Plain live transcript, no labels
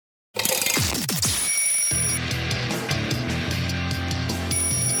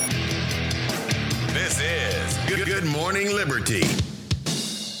Good Morning Liberty.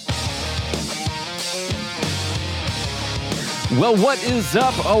 Well, what is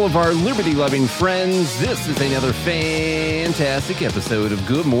up, all of our liberty-loving friends? This is another fantastic episode of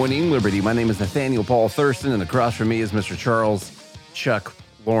Good Morning Liberty. My name is Nathaniel Paul Thurston, and across from me is Mr. Charles, Chuck,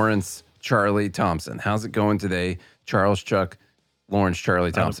 Lawrence, Charlie Thompson. How's it going today, Charles, Chuck, Lawrence,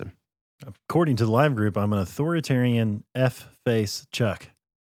 Charlie Thompson? According to the live group, I'm an authoritarian F-face Chuck.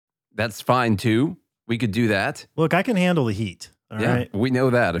 That's fine, too. We could do that. Look, I can handle the heat. All right. We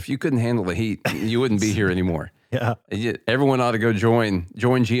know that. If you couldn't handle the heat, you wouldn't be here anymore. Yeah. Everyone ought to go join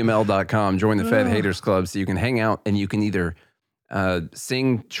gml.com, join the Fed Haters Club, so you can hang out and you can either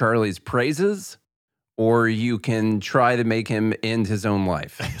sing Charlie's praises or you can try to make him end his own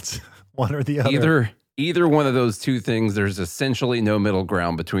life. It's one or the other. Either one of those two things, there's essentially no middle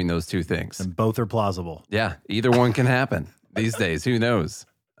ground between those two things. And both are plausible. Yeah, either one can happen these days. Who knows?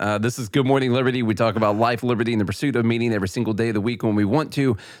 This is Good Morning Liberty. We talk about life, liberty, and the pursuit of meaning every single day of the week when we want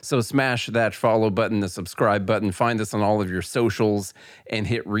to. So smash that follow button, the subscribe button. Find us on all of your socials and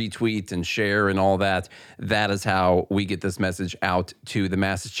hit retweet and share and all that. That is how we get this message out to the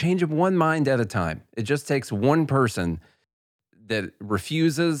masses. Change of one mind at a time. It just takes one person that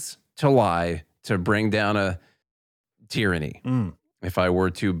refuses to lie to bring down a tyranny, if I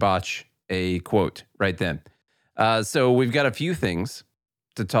were to botch a quote right then. So we've got a few things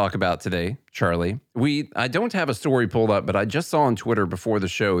to talk about today, Charlie. I don't have a story pulled up, but I just saw on Twitter before the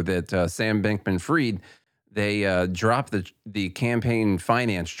show that Sam Bankman-Fried, they dropped the campaign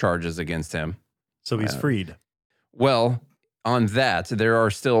finance charges against him. So he's freed. Well, on that, there are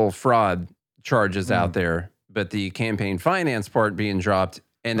still fraud charges out there, but the campaign finance part being dropped.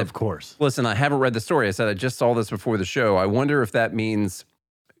 And of course. Listen, I haven't read the story. I said I just saw this before the show. I wonder if that means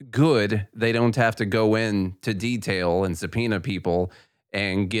good. They don't have to go into detail and subpoena people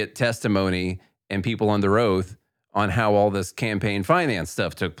and get testimony and people under oath on how all this campaign finance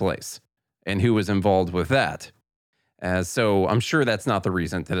stuff took place and who was involved with that. So I'm sure that's not the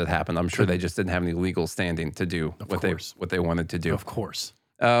reason that it happened. I'm sure they just didn't have any legal standing to do what they wanted to do. Of course.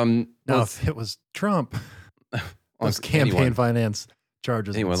 Now, if it was Trump, those campaign finance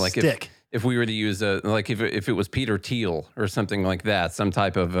charges would stick. If we were to use if it was Peter Thiel or something like that, some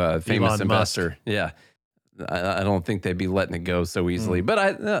type of famous Elon investor, Musk. yeah. I don't think they'd be letting it go so easily. But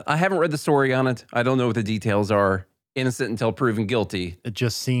I haven't read the story on it. I don't know what the details are. Innocent until proven guilty. It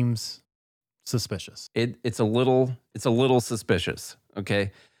just seems suspicious. It's a little suspicious.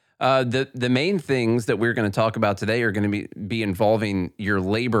 Okay. The main things that we're going to talk about today are going to be involving your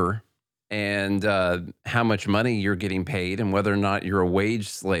labor and how much money you're getting paid and whether or not you're a wage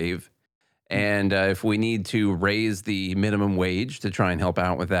slave. And if we need to raise the minimum wage to try and help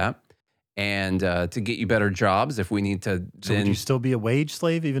out with that. And to get you better jobs, if we need to. So would you still be a wage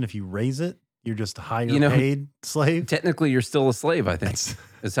slave even if you raise it? You're just a higher paid slave? Technically, you're still a slave, I think.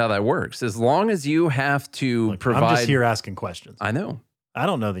 That's how that works. As long as you have to provide. I'm just here asking questions. I know. I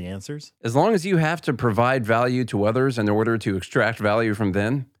don't know the answers. As long as you have to provide value to others in order to extract value from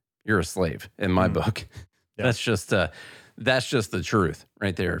them, you're a slave in my book. Yeah. That's just the truth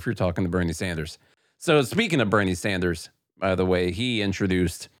right there if you're talking to Bernie Sanders. So speaking of Bernie Sanders, by the way, he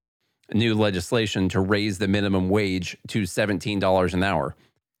introduced new legislation to raise the minimum wage to $17 an hour.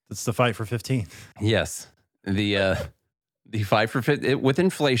 It's the fight for 15. Yes. The fight for 15 with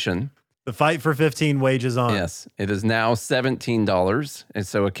inflation. The fight for 15 wages on. Yes. It is now $17. And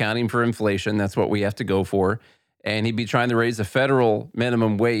so accounting for inflation, that's what we have to go for. And he'd be trying to raise the federal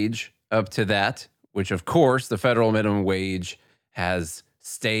minimum wage up to that, which of course the federal minimum wage has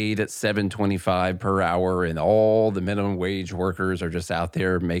stayed at $7.25 per hour, and all the minimum wage workers are just out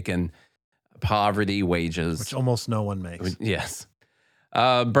there making poverty wages. Which almost no one makes. Yes.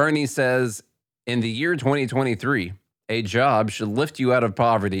 Bernie says, in the year 2023, a job should lift you out of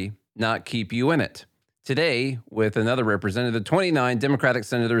poverty, not keep you in it. Today, with another representative, 29 Democratic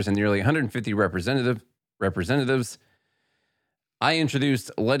senators and nearly 150 representatives, I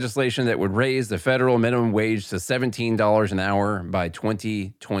introduced legislation that would raise the federal minimum wage to $17 an hour by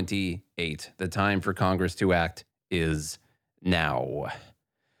 2028. The time for Congress to act is now. All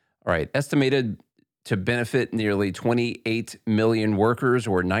right. Estimated to benefit nearly 28 million workers,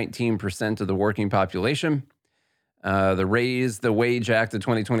 or 19% of the working population. The Raise the Wage Act of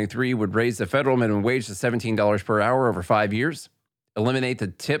 2023 would raise the federal minimum wage to $17 per hour over 5 years, eliminate the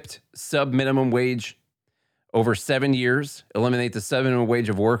tipped sub-minimum wage over 7 years, eliminate the sub-minimum wage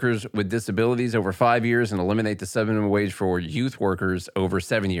of workers with disabilities over 5 years, and eliminate the sub-minimum wage for youth workers over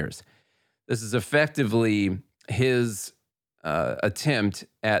 7 years. This is effectively his attempt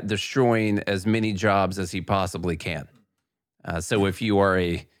at destroying as many jobs as he possibly can. So if you are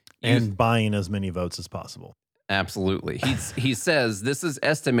and buying as many votes as possible. Absolutely. He says this is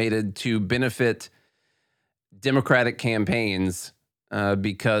estimated to benefit Democratic campaigns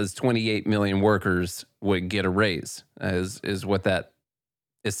because 28 million workers would get a raise, is what that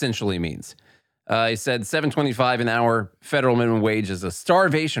essentially means. He said $7.25 an hour federal minimum wage is a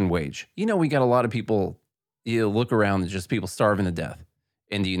starvation wage. You know, we got a lot of people, you look around and just people starving to death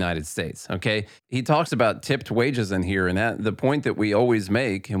in the United States, okay? He talks about tipped wages in here, and that the point that we always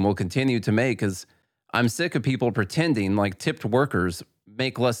make and will continue to make is I'm sick of people pretending like tipped workers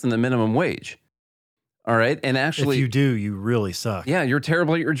make less than the minimum wage. All right. And actually, if you do, you really suck. Yeah, you're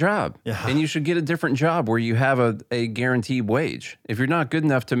terrible at your job. Yeah. And you should get a different job where you have a guaranteed wage. If you're not good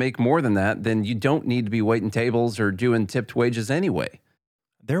enough to make more than that, then you don't need to be waiting tables or doing tipped wages anyway.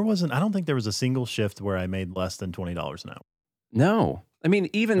 I don't think there was a single shift where I made less than $20 an hour. No. I mean,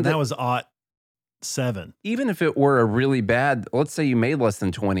 that was aught 7. Even if it were a really bad, let's say you made less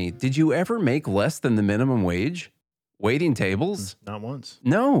than 20, did you ever make less than the minimum wage? Waiting tables? Not once.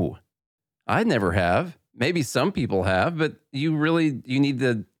 No. I never have. Maybe some people have, but you need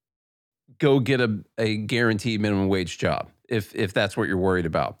to go get a guaranteed minimum wage job if that's what you're worried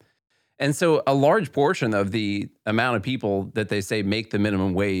about. And so a large portion of the amount of people that they say make the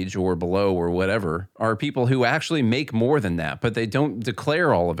minimum wage or below or whatever are people who actually make more than that, but they don't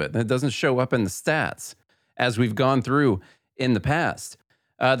declare all of it. And it doesn't show up in the stats as we've gone through in the past.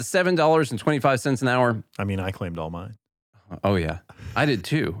 The $7.25 an hour. I mean, I claimed all mine. Oh, yeah. I did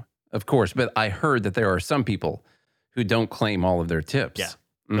too, of course. But I heard that there are some people who don't claim all of their tips. Yeah,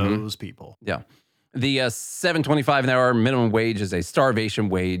 those people. Yeah. The $7.25 an hour minimum wage is a starvation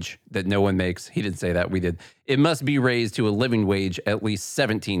wage that no one makes. He didn't say that. We did. It must be raised to a living wage at least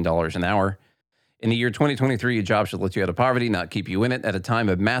 $17 an hour. In the year 2023, a job should lift you out of poverty, not keep you in it. At a time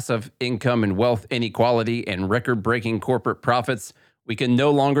of massive income and wealth inequality and record-breaking corporate profits, we can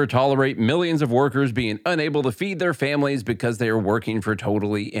no longer tolerate millions of workers being unable to feed their families because they are working for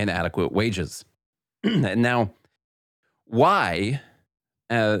totally inadequate wages. And now, why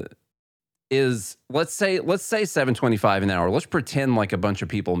is let's say $7.25 an hour. Let's pretend like a bunch of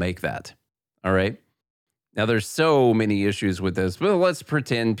people make that. All right. Now there's so many issues with this, but let's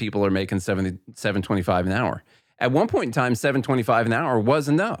pretend people are making $7.25 an hour. At one point in time, $7.25 an hour was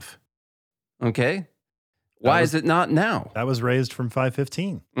enough. Okay. Why is it not now? That was raised from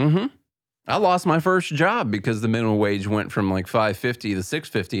 $5.15. Mm-hmm. I lost my first job because the minimum wage went from like $5.50 to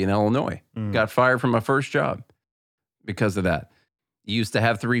 $6.50 in Illinois. Got fired from my first job because of that. Used to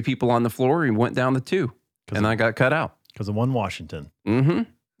have 3 people on the floor. He went down to 2, and I got cut out because of one Washington. Mm-hmm.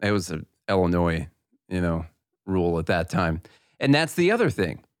 It was an Illinois, rule at that time, and that's the other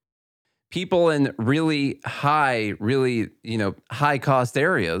thing. People in really high cost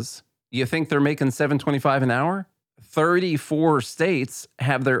areas. You think they're making $7.25 an hour? 34 states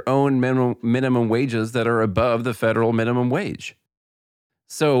have their own minimum wages that are above the federal minimum wage.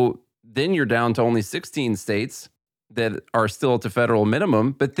 So then you're down to only 16 states that are still at the federal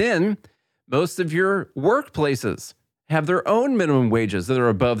minimum. But then most of your workplaces have their own minimum wages that are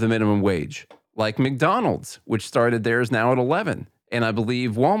above the minimum wage, like McDonald's, which started theirs now at 11. And I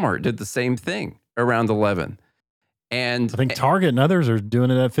believe Walmart did the same thing around 11. And I think Target and others are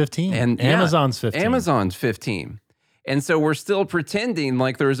doing it at 15. And Amazon's 15. Amazon's 15. And so we're still pretending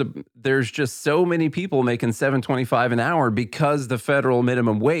like there's just so many people making $7.25 an hour because the federal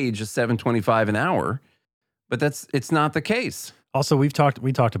minimum wage is $7.25 an hour. But it's not the case. Also, we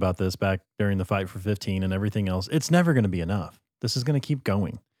talked about this back during the fight for 15 and everything else. It's never going to be enough. This is going to keep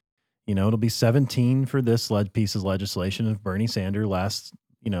going. It'll be 17 for this piece of legislation. If Bernie Sanders lasts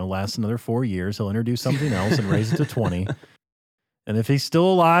another 4 years, he'll introduce something else and raise it to 20. And if he's still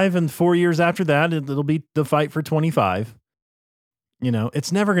alive in 4 years after that, it'll be the fight for 25.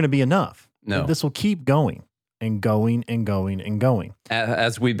 It's never going to be enough. No. This will keep going and going and going and going.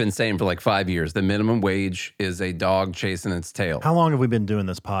 As we've been saying for like 5 years, the minimum wage is a dog chasing its tail. How long have we been doing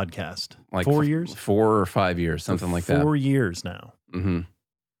this podcast? Like 4 years? 4 or 5 years, something like that. 4 years now. Mm-hmm.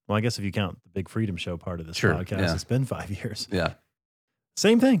 Well, I guess if you count the Big Freedom Show part of this podcast, It's been 5 years. Yeah.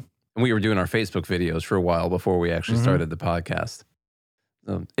 Same thing. And we were doing our Facebook videos for a while before we actually started the podcast.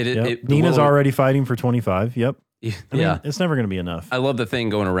 So Nina's already fighting for 25. Yep. Yeah. I mean, it's never going to be enough. I love the thing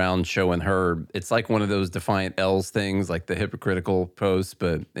going around showing her. It's like one of those Defiant L's things, like the hypocritical post,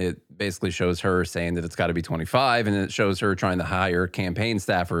 but it basically shows her saying that it's got to be 25, and then it shows her trying to hire campaign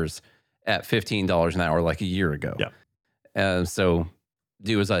staffers at $15 an hour like a year ago. Yeah. So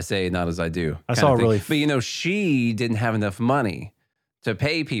do as I say, not as I do. I saw really... But, she didn't have enough money to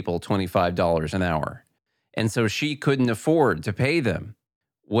pay people $25 an hour. And so she couldn't afford to pay them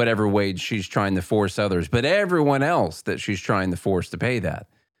whatever wage she's trying to force others. But everyone else that she's trying to force to pay that,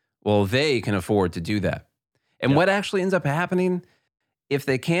 well, they can afford to do that. And Yep. what actually ends up happening, if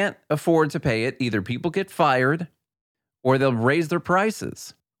they can't afford to pay it, either people get fired or they'll raise their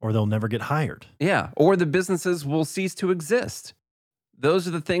prices. Or they'll never get hired. Yeah. Or the businesses will cease to exist. Those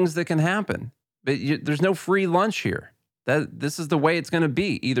are the things that can happen. But there's no free lunch here. This is the way it's going to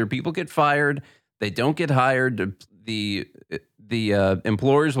be. Either people get fired, they don't get hired, the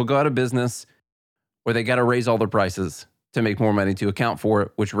employers will go out of business, or they got to raise all their prices to make more money to account for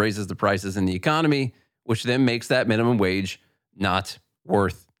it, which raises the prices in the economy, which then makes that minimum wage not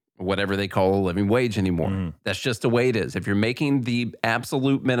worth whatever they call a living wage anymore. That's just the way it is. If you're making the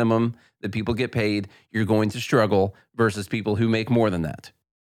absolute minimum that people get paid, you're going to struggle versus people who make more than that.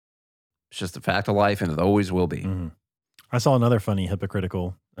 It's just a fact of life, and it always will be. I saw another funny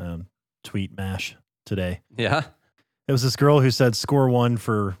hypocritical tweet mash today. Yeah. It was this girl who said score one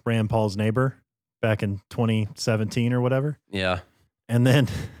for Rand Paul's neighbor back in 2017 or whatever. Yeah. And then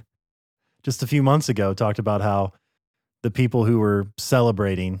just a few months ago talked about how the people who were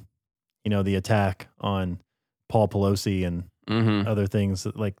celebrating, the attack on Paul Pelosi and other things,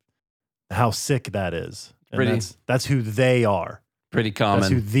 like how sick that is. And that's who they are. Pretty common.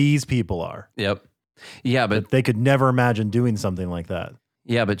 That's who these people are. Yep. Yeah, but they could never imagine doing something like that.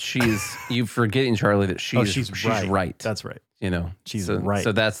 Yeah, but you forgetting, Charlie, that she's right. That's right. She's right.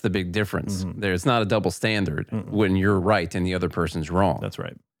 So that's the big difference. There's not a double standard when you're right and the other person's wrong. That's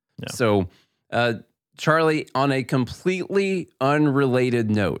right. Yeah. So, Charlie, on a completely unrelated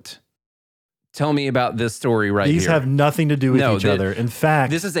note, tell me about this story here. These have nothing to do with each other. In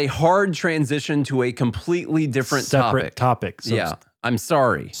fact, this is a hard transition to a completely separate topic. So yeah, I'm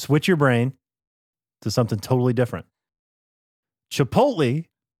sorry. Switch your brain to something totally different. Chipotle,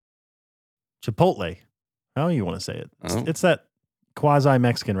 how do you want to say it? It's that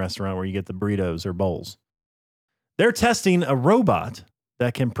quasi-Mexican restaurant where you get the burritos or bowls. They're testing a robot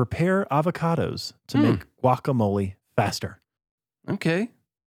that can prepare avocados to make guacamole faster. Okay.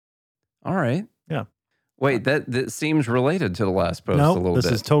 All right. Yeah. Wait, that seems related to the last post a little bit. No,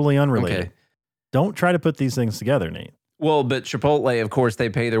 this is totally unrelated. Okay. Don't try to put these things together, Nate. Well, but Chipotle, of course, they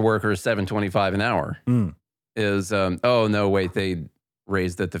pay their workers $7.25 an hour. They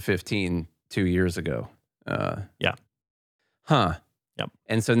raised it to 15 2 years ago. Yeah. Huh. Yep.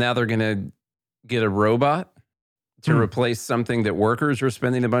 And so now they're going to get a robot to replace something that workers are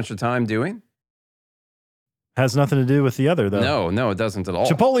spending a bunch of time doing? Has nothing to do with the other, though. No, it doesn't at all.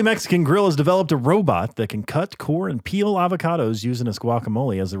 Chipotle Mexican Grill has developed a robot that can cut, core, and peel avocados using its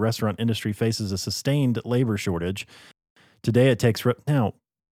guacamole as the restaurant industry faces a sustained labor shortage. Today it takes... Now,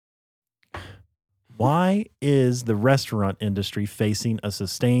 why is the restaurant industry facing a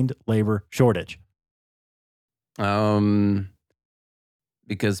sustained labor shortage?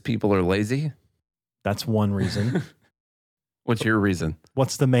 Because people are lazy? That's one reason. What's your reason?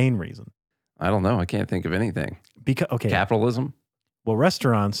 What's the main reason? I don't know. I can't think of anything. Capitalism? Well,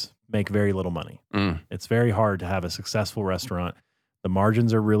 restaurants make very little money. It's very hard to have a successful restaurant. The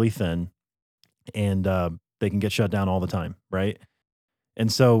margins are really thin, and they can get shut down all the time, right?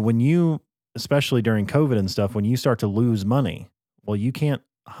 And so when you, especially during COVID and stuff, when you start to lose money, well, you can't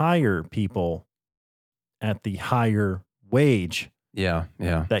hire people at the higher wage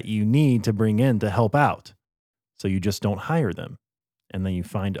that you need to bring in to help out. So you just don't hire them. And then you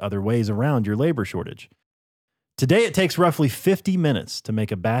find other ways around your labor shortage. Today, it takes roughly 50 minutes to make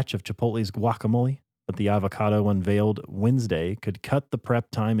a batch of Chipotle's guacamole, but the avocado unveiled Wednesday could cut the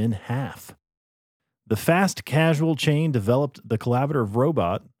prep time in half. The fast casual chain developed the collaborative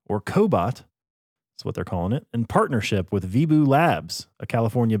robot, or cobot, that's what they're calling it, in partnership with Vibu Labs, a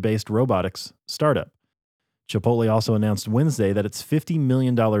California-based robotics startup. Chipotle also announced Wednesday that its $50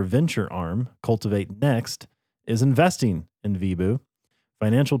 million venture arm, Cultivate Next, is investing in Vibu.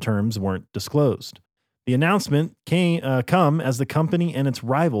 Financial terms weren't disclosed. The announcement come as the company and its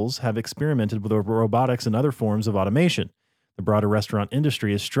rivals have experimented with robotics and other forms of automation. The broader restaurant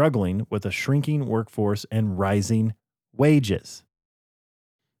industry is struggling with a shrinking workforce and rising wages.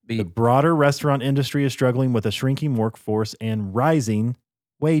 The broader restaurant industry is struggling with a shrinking workforce and rising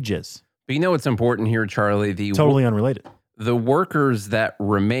wages. But you know what's important here, Charlie? Totally unrelated. The workers that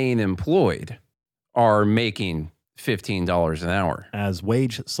remain employed are making $15 an hour. As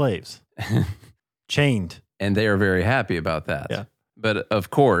wage slaves. Chained. And they are very happy about that. Yeah. But of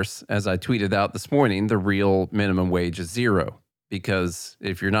course, as I tweeted out this morning, the real minimum wage is $0. Because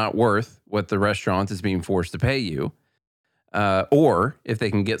if you're not worth what the restaurant is being forced to pay you, or if they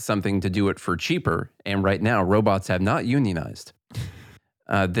can get something to do it for cheaper, and right now robots have not unionized,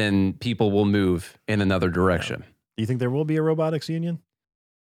 then people will move in another direction. Do you think there will be a robotics union?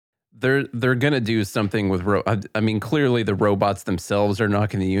 They're going to do something with clearly the robots themselves are not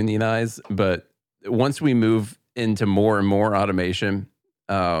going to unionize, but once we move into more and more automation,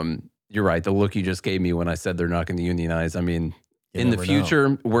 you're right. The look you just gave me when I said they're not going to unionize. I mean, You in the never know.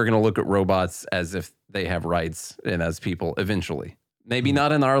 future, we're going to look at robots as if they have rights and as people eventually. Maybe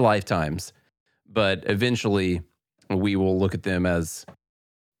not in our lifetimes, but eventually we will look at them as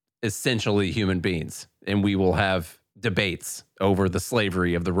essentially human beings, and we will have debates over the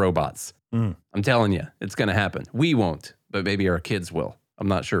slavery of the robots. Mm. I'm telling you, it's going to happen. We won't, but maybe our kids will. I'm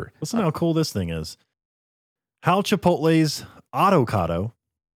not sure. Listen how cool this thing is. How Chipotle's avocado,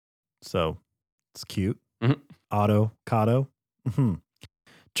 so it's cute, avocado.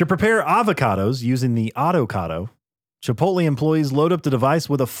 To prepare avocados using the avocado, Chipotle employees load up the device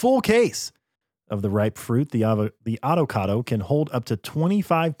with a full case of the ripe fruit. The avocado can hold up to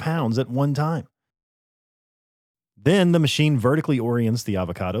 25 pounds at one time. Then the machine vertically orients the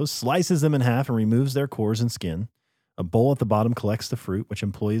avocados, slices them in half, and removes their cores and skin. A bowl at the bottom collects the fruit, which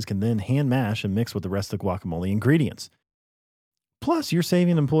employees can then hand mash and mix with the rest of the guacamole ingredients. Plus, you're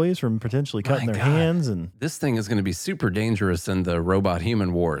saving employees from potentially cutting their hands. And this thing is going to be super dangerous in the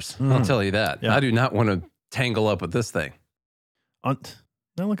robot-human wars. I'll tell you that. Yeah. I do not want to tangle up with this thing. Now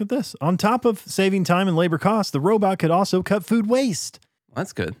look at this. On top of saving time and labor costs, the robot could also cut food waste.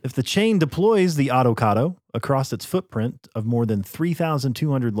 That's good. If the chain deploys the avocado across its footprint of more than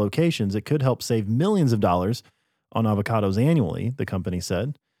 3,200 locations, it could help save millions of dollars on avocados annually, the company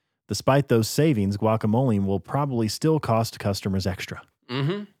said. Despite those savings, guacamole will probably still cost customers extra.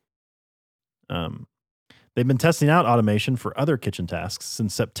 They've been testing out automation for other kitchen tasks.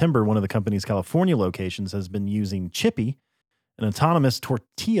 Since September, one of the company's California locations has been using Chippy, an autonomous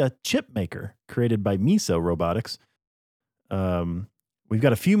tortilla chip maker created by Miso Robotics. We've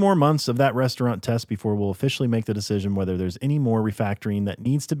got a few more months of that restaurant test before we'll officially make the decision whether there's any more refactoring that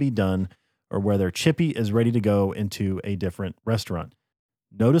needs to be done or whether Chippy is ready to go into a different restaurant.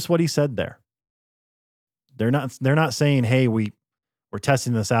 Notice what he said there. They're not saying, hey, we're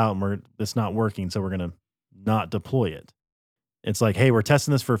testing this out and it's not working, so we're going to not deploy it. It's like, hey, we're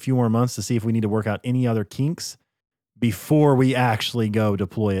testing this for a few more months to see if we need to work out any other kinks before we actually go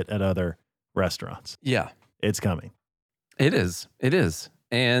deploy it at other restaurants. Yeah. It's coming. It is. It is.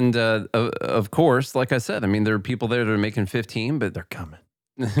 And of course, like I said, I mean, there are people there that are making 15, but they're coming.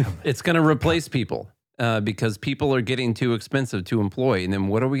 It's going to replace people because people are getting too expensive to employ. And then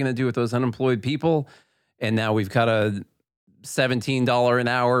what are we going to do with those unemployed people? And now we've got a $17 an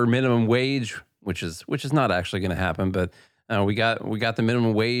hour minimum wage, which is not actually going to happen. But we got the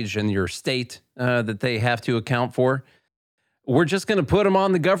minimum wage in your state that they have to account for. We're just going to put them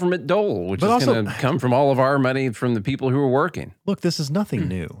on the government dole, which is going to come from all of our money from the people who are working. Look, this is nothing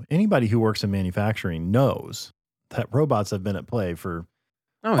new. Anybody who works in manufacturing knows that robots have been at play for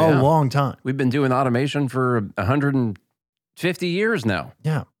a long time. We've been doing automation for 150 years now.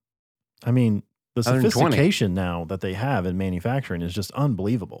 Yeah. I mean, the sophistication now that they have in manufacturing is just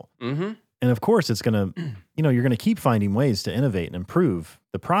unbelievable. And of course, it's going to, you're going to keep finding ways to innovate and improve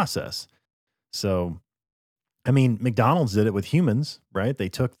the process. So, I mean, McDonald's did it with humans, right? They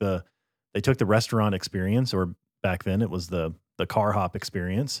took the restaurant experience, or back then it was the car hop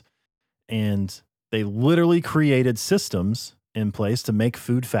experience, and they literally created systems in place to make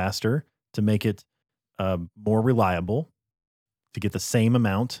food faster, to make it more reliable, to get the same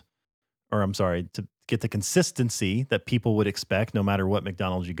amount, to get the consistency that people would expect no matter what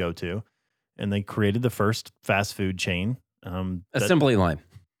McDonald's you go to. And they created the first fast food chain. Assembly line,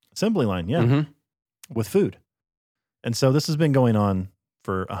 yeah, with food. And so this has been going on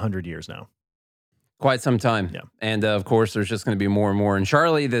for 100 years now. Quite some time. Yeah. And of course, there's just going to be more and more. And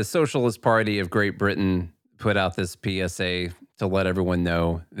Charlie, the Socialist Party of Great Britain, put out this PSA to let everyone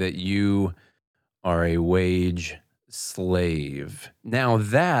know that you are a wage slave. Now,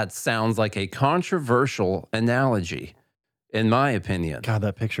 that sounds like a controversial analogy, in my opinion. God,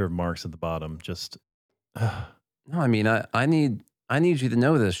 that picture of Marx at the bottom just... No, I mean, I need you to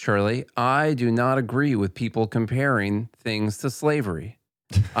know this, Charlie. I do not agree with people comparing things to slavery.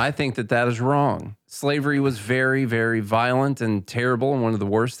 I think that is wrong. Slavery was very, very violent and terrible, and one of the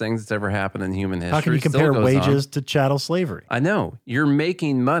worst things that's ever happened in human history. How can you compare wages to chattel slavery? I know. You're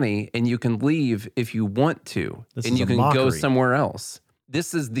making money, and you can leave if you want to, and you can go somewhere else.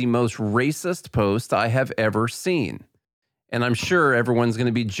 This is the most racist post I have ever seen, and I'm sure everyone's going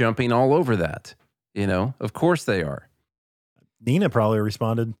to be jumping all over that. Of course they are. Nina probably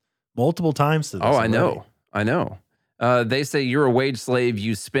responded multiple times to this. Oh, I know. They say you're a wage slave.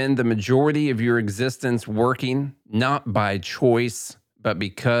 You spend the majority of your existence working, not by choice, but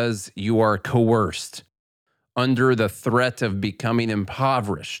because you are coerced, under the threat of becoming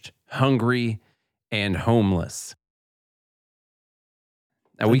impoverished, hungry, and homeless.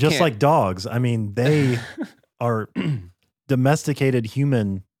 Now, we just can't, like dogs. I mean, they are domesticated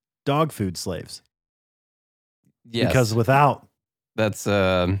human dog food slaves. yes, Because without, that's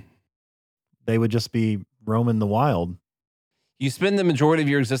they would just be roaming the wild. you spend the majority of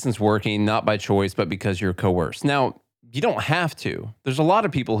your existence working, not by choice, but because you're coerced. Now, you don't have to. There's a lot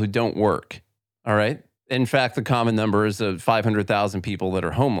of people who don't work. All right. In fact, the common number is of 500,000 people that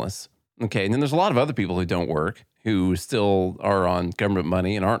are homeless. Okay. And then there's a lot of other people who don't work, who still are on government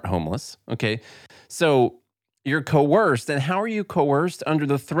money and aren't homeless. Okay. So you're coerced. And how are you coerced? Under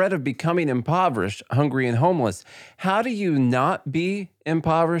the threat of becoming impoverished, hungry, and homeless. How do you not be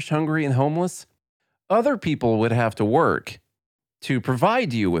impoverished, hungry, and homeless? Other people would have to work to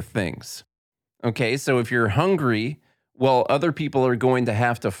provide you with things. Okay. So if you're hungry, well, other people are going to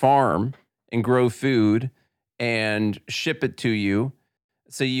have to farm and grow food and ship it to you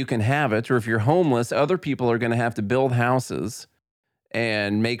so you can have it. Or if you're homeless, other people are going to have to build houses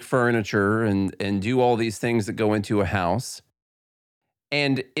and make furniture and do all these things that go into a house.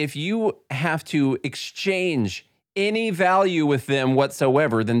 And if you have to exchange any value with them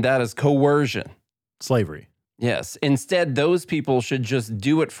whatsoever, then that is coercion. Slavery. Yes. Instead, those people should just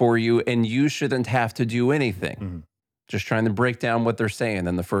do it for you and you shouldn't have to do anything. Mm-hmm. Just trying to break down what they're saying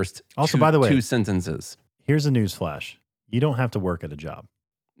in the first by the way, two sentences. Here's a news flash. You don't have to work at a job.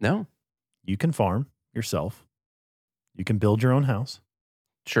 No. You can farm yourself. You can build your own house.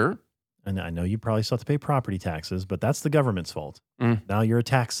 Sure. And I know you probably still have to pay property taxes, but that's the government's fault. Now you're a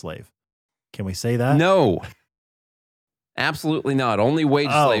tax slave. Can we say that? No. Absolutely not. Only wage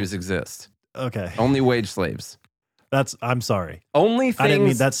slaves exist. Okay. Only wage slaves. I'm sorry. Only things. I didn't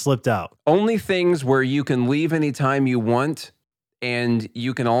mean that slipped out. Only things where you can leave anytime you want, and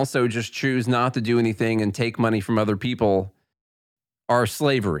you can also just choose not to do anything and take money from other people are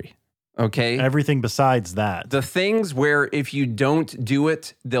slavery. Okay? Everything besides that. The things where if you don't do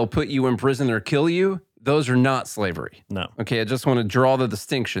it, they'll put you in prison or kill you, those are not slavery. No. Okay, I just want to draw the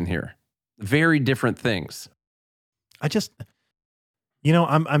distinction here. Very different things. I'm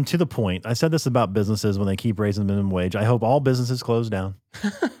to the point. I said this about businesses when they keep raising the minimum wage. I hope all businesses close down.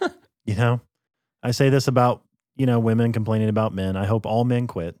 I say this about, women complaining about men. I hope all men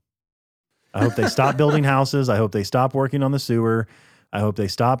quit. I hope they stop building houses. I hope they stop working on the sewer. I hope they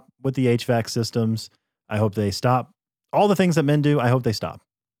stop with the HVAC systems. I hope they stop all the things that men do. I hope they stop.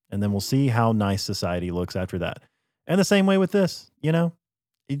 And then we'll see how nice society looks after that. And the same way with this, you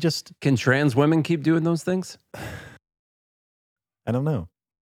just... Can trans women keep doing those things? I don't know.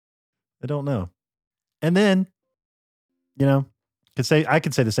 And then, I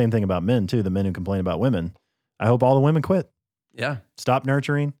could say the same thing about men too. The men who complain about women. I hope all the women quit. Yeah. Stop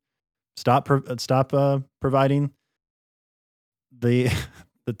nurturing. Stop providing the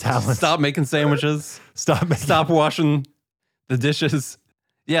talent. Stop making sandwiches. Stop washing the dishes.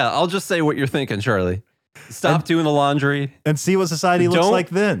 Yeah, I'll just say what you're thinking, Charlie. Stop doing the laundry. And see what society looks like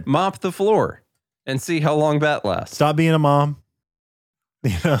then. Mop the floor and see how long that lasts. Stop being a mom.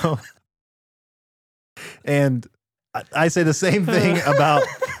 And I say the same thing about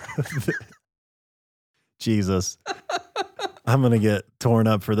Jesus. I'm going to get torn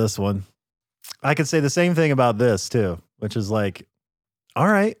up for this one. I could say the same thing about this too, which is like, all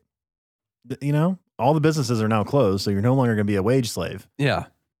right, all the businesses are now closed, so you're no longer going to be a wage slave. Yeah.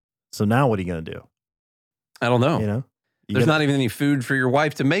 So now what are you going to do? I don't know. There's not even any food for your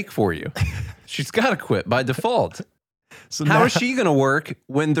wife to make for you. She's got to quit by default. So how is she going to work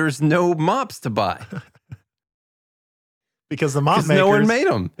when there's no mops to buy? Because the mop makers, no one made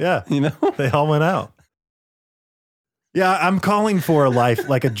them. Yeah. They all went out. Yeah. I'm calling for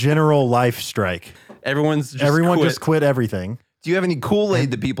a general life strike. Everyone just quit everything. Do you have any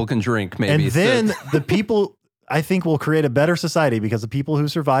Kool-Aid that people can drink? Maybe. And then the people, I think, will create a better society because the people who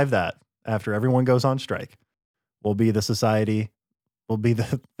survive that after everyone goes on strike will be the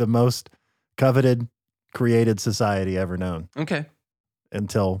most coveted, created society ever known. Okay.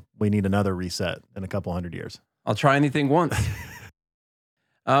 Until we need another reset in a couple 100 years. I'll try anything once.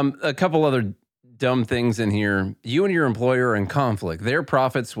 A couple other dumb things in here. You and your employer are in conflict. Their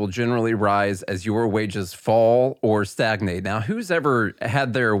profits will generally rise as your wages fall or stagnate. Now, who's ever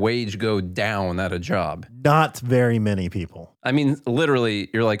had their wage go down at a job? Not very many people. I mean, literally,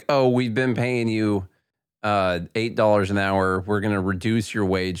 you're like, oh, we've been paying you $8 an hour. We're going to reduce your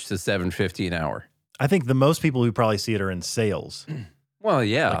wage to $7.50 an hour. I think the most people who probably see it are in sales. Well,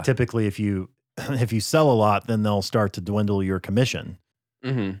 yeah. Like typically, if you sell a lot, then they'll start to dwindle your commission.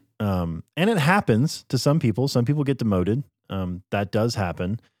 Mm-hmm. And it happens to some people. Some people get demoted. That does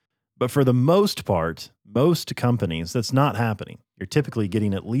happen. But for the most part, most companies, that's not happening. You're typically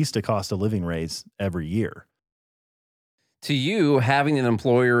getting at least a cost of living raise every year. To you, having an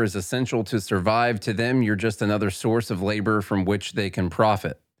employer is essential to survive. To them, you're just another source of labor from which they can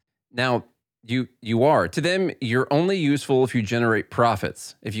profit. Now, you are. To them, you're only useful if you generate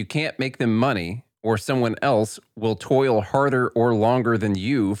profits. If you can't make them money, or someone else will toil harder or longer than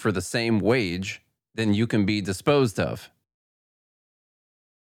you for the same wage, then you can be disposed of.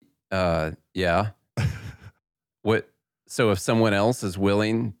 Yeah. What? So if someone else is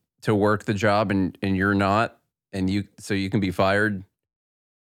willing to work the job and you're not, and you can be fired.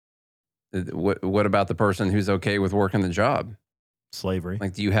 What about the person who's okay with working the job? Slavery.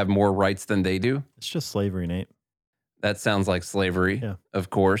 Like, do you have more rights than they do? It's just slavery, Nate. That sounds like slavery. Yeah. Of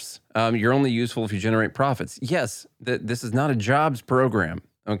course. You're only useful if you generate profits. Yes, this is not a jobs program.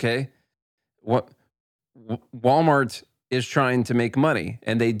 Okay. Walmart is trying to make money,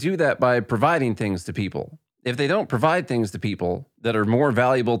 and they do that by providing things to people. If they don't provide things to people that are more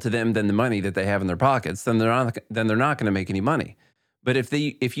valuable to them than the money that they have in their pockets, then they're not going to make any money. But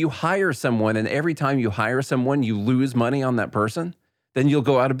if you hire someone, and every time you hire someone, you lose money on that person, then you'll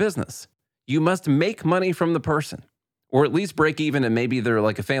go out of business. You must make money from the person, or at least break even, and maybe they're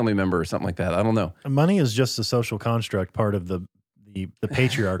like a family member or something like that. I don't know. Money is just a social construct, part of the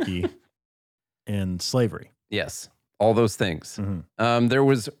patriarchy and slavery. Yes, all those things. Mm-hmm. There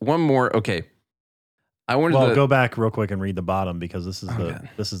was one more. Okay. I wanted to go back real quick and read the bottom, because this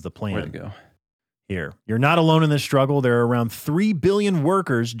is the plan. Where to go? Here. You're not alone in this struggle. There are around 3 billion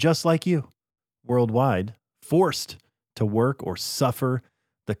workers just like you worldwide, forced to work or suffer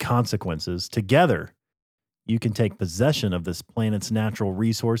the consequences. Together, you can take possession of this planet's natural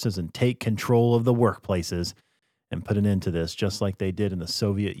resources and take control of the workplaces and put an end to this, just like they did in the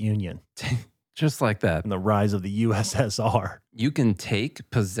Soviet Union. Just like that. And the rise of the USSR. You can take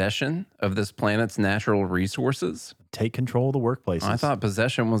possession of this planet's natural resources? Take control of the workplaces. I thought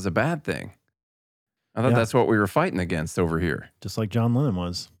possession was a bad thing. I thought that's what we were fighting against over here. Just like John Lennon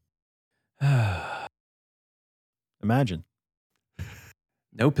was. Imagine.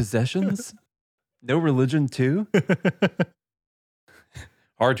 No possessions? No religion too?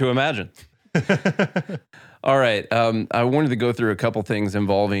 Hard to imagine. All right. I wanted to go through a couple things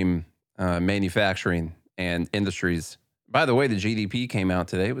involving manufacturing and industries. By the way, the GDP came out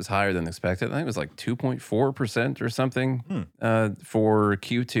today. It was higher than expected. I think it was like 2.4% or something for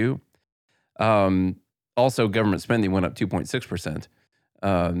Q2. Also, government spending went up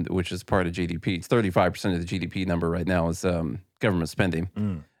 2.6%, which is part of GDP. It's 35% of the GDP number right now is government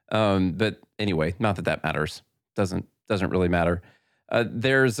spending. But anyway, not that matters. Doesn't really matter.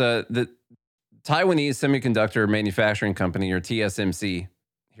 There's the Taiwanese Semiconductor Manufacturing Company, or TSMC,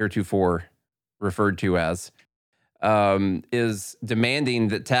 heretofore referred to as, is demanding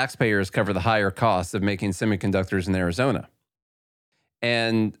that taxpayers cover the higher costs of making semiconductors in Arizona.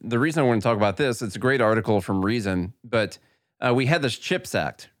 And the reason I want to talk about this, it's a great article from Reason, but we had this CHIPS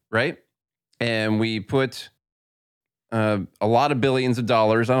Act, right? And we put a lot of billions of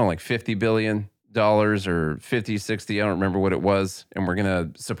dollars, I don't know, like $50 billion or 50, 60, I don't remember what it was. And we're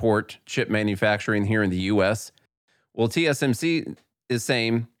going to support chip manufacturing here in the U.S. Well, TSMC is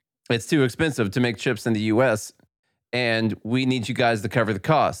saying it's too expensive to make chips in the U.S., and we need you guys to cover the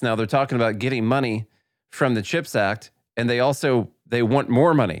cost. Now, they're talking about getting money from the CHIPS Act, and they want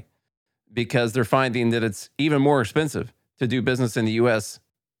more money because they're finding that it's even more expensive to do business in the U.S.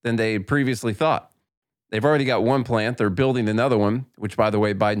 than they previously thought. They've already got one plant. They're building another one, which, by the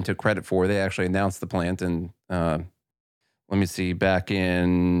way, Biden took credit for. They actually announced the plant in, back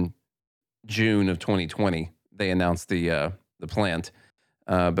in June of 2020. They announced the plant,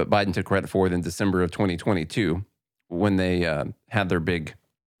 but Biden took credit for it in December of 2022 when they had their big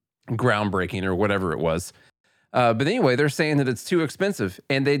groundbreaking or whatever it was. But anyway, they're saying that it's too expensive,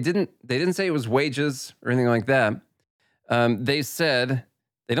 and they didn't say it was wages or anything like that. They said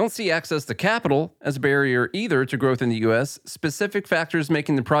they don't see access to capital as a barrier either to growth in the U.S. Specific factors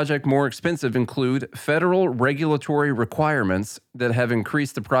making the project more expensive include federal regulatory requirements that have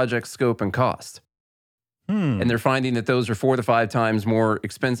increased the project's scope and cost. And they're finding that those are 4 to 5 times more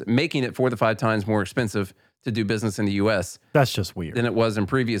expensive, making it 4 to 5 times more expensive to do business in the U.S. That's just weird. Than it was in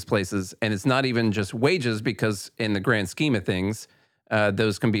previous places. And it's not even just wages, because in the grand scheme of things,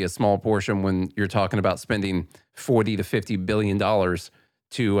 those can be a small portion when you're talking about spending $40 to $50 billion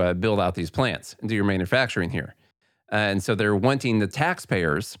to build out these plants and do your manufacturing here. And so they're wanting the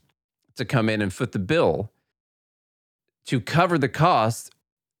taxpayers to come in and foot the bill to cover the costs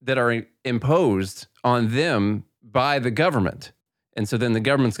that are imposed on them by the government. And so then the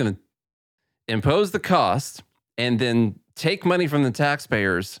government's going to impose the cost and then take money from the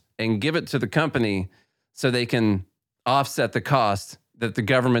taxpayers and give it to the company so they can offset the cost that the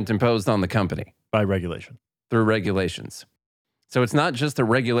government imposed on the company. By regulation. through regulations. So it's not just the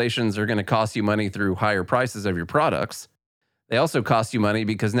regulations are going to cost you money through higher prices of your products. They also cost you money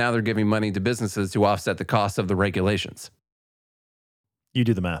because now they're giving money to businesses to offset the cost of the regulations. You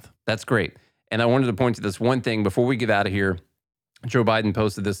do the math. That's great. And I wanted to point to this one thing before we get out of here. Joe Biden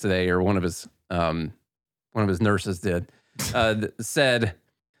posted this today, or one of his nurses did. Said,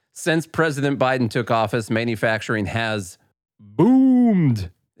 since President Biden took office, manufacturing has boomed,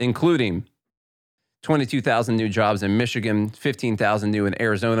 including 22,000 new jobs in Michigan, 15,000 new in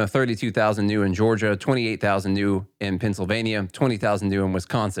Arizona, 32,000 new in Georgia, 28,000 new in Pennsylvania, 20,000 new in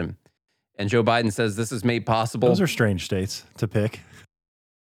Wisconsin. And Joe Biden says this is made possible. Those are strange states to pick.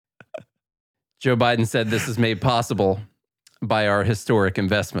 Joe Biden said this is made possible by our historic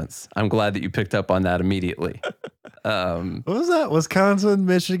investments. I'm glad that you picked up on that immediately. What was that? Wisconsin,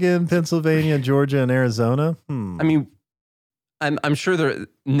 Michigan, Pennsylvania, Georgia, and Arizona? I mean, I'm sure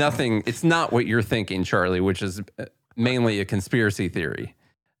it's not what you're thinking, Charlie, which is mainly a conspiracy theory.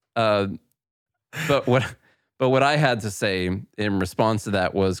 But what I had to say in response to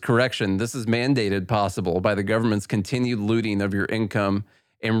that was, correction, this is mandated possible by the government's continued looting of your income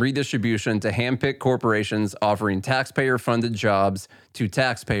and redistribution to handpicked corporations offering taxpayer-funded jobs to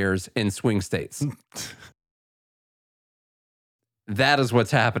taxpayers in swing states. That is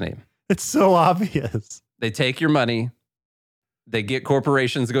what's happening. It's so obvious. They take your money. They get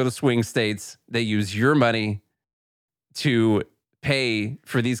corporations to go to swing states. They use your money to pay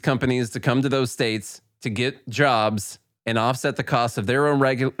for these companies to come to those states to get jobs and offset the cost of their own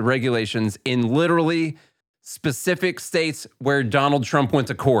regulations in literally specific states where Donald Trump went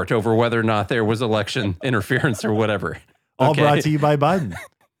to court over whether or not there was election interference or whatever. All brought to you by Biden.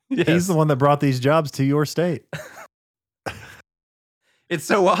 Yes. He's the one that brought these jobs to your state. It's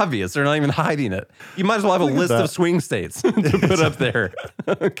so obvious. They're not even hiding it. You might as well have a list of swing states to put up there.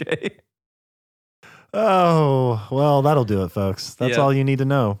 Okay. Oh, well, that'll do it, folks. That's all you need to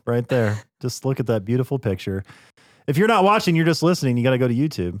know right there. Just look at that beautiful picture. If you're not watching, you're just listening, you got to go to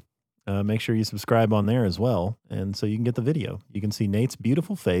YouTube. Make sure you subscribe on there as well. And so you can get the video. You can see Nate's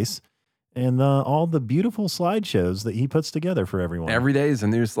beautiful face and all the beautiful slideshows that he puts together for everyone. Every day is a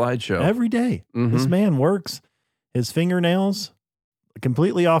new slideshow. Every day. Mm-hmm. This man works his fingernails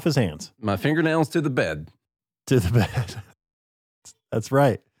completely off his hands. My fingernails to the bed. To the bed. That's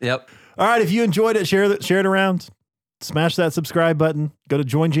right. Yep. All right. If you enjoyed it, share it around. Smash that subscribe button. Go to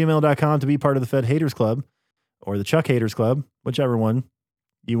joingmail.com to be part of the Fed Haters Club or the Chuck Haters Club, whichever one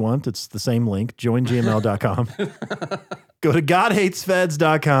you want. It's the same link, joingmail.com. Go to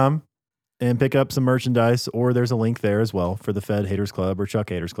godhatesfeds.com and pick up some merchandise, or there's a link there as well for the Fed Haters Club or Chuck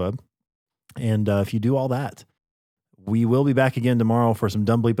Haters Club. And if you do all that, we will be back again tomorrow for some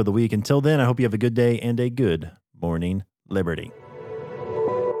Dumb Bleep of the Week. Until then, I hope you have a good day and a good morning, Liberty.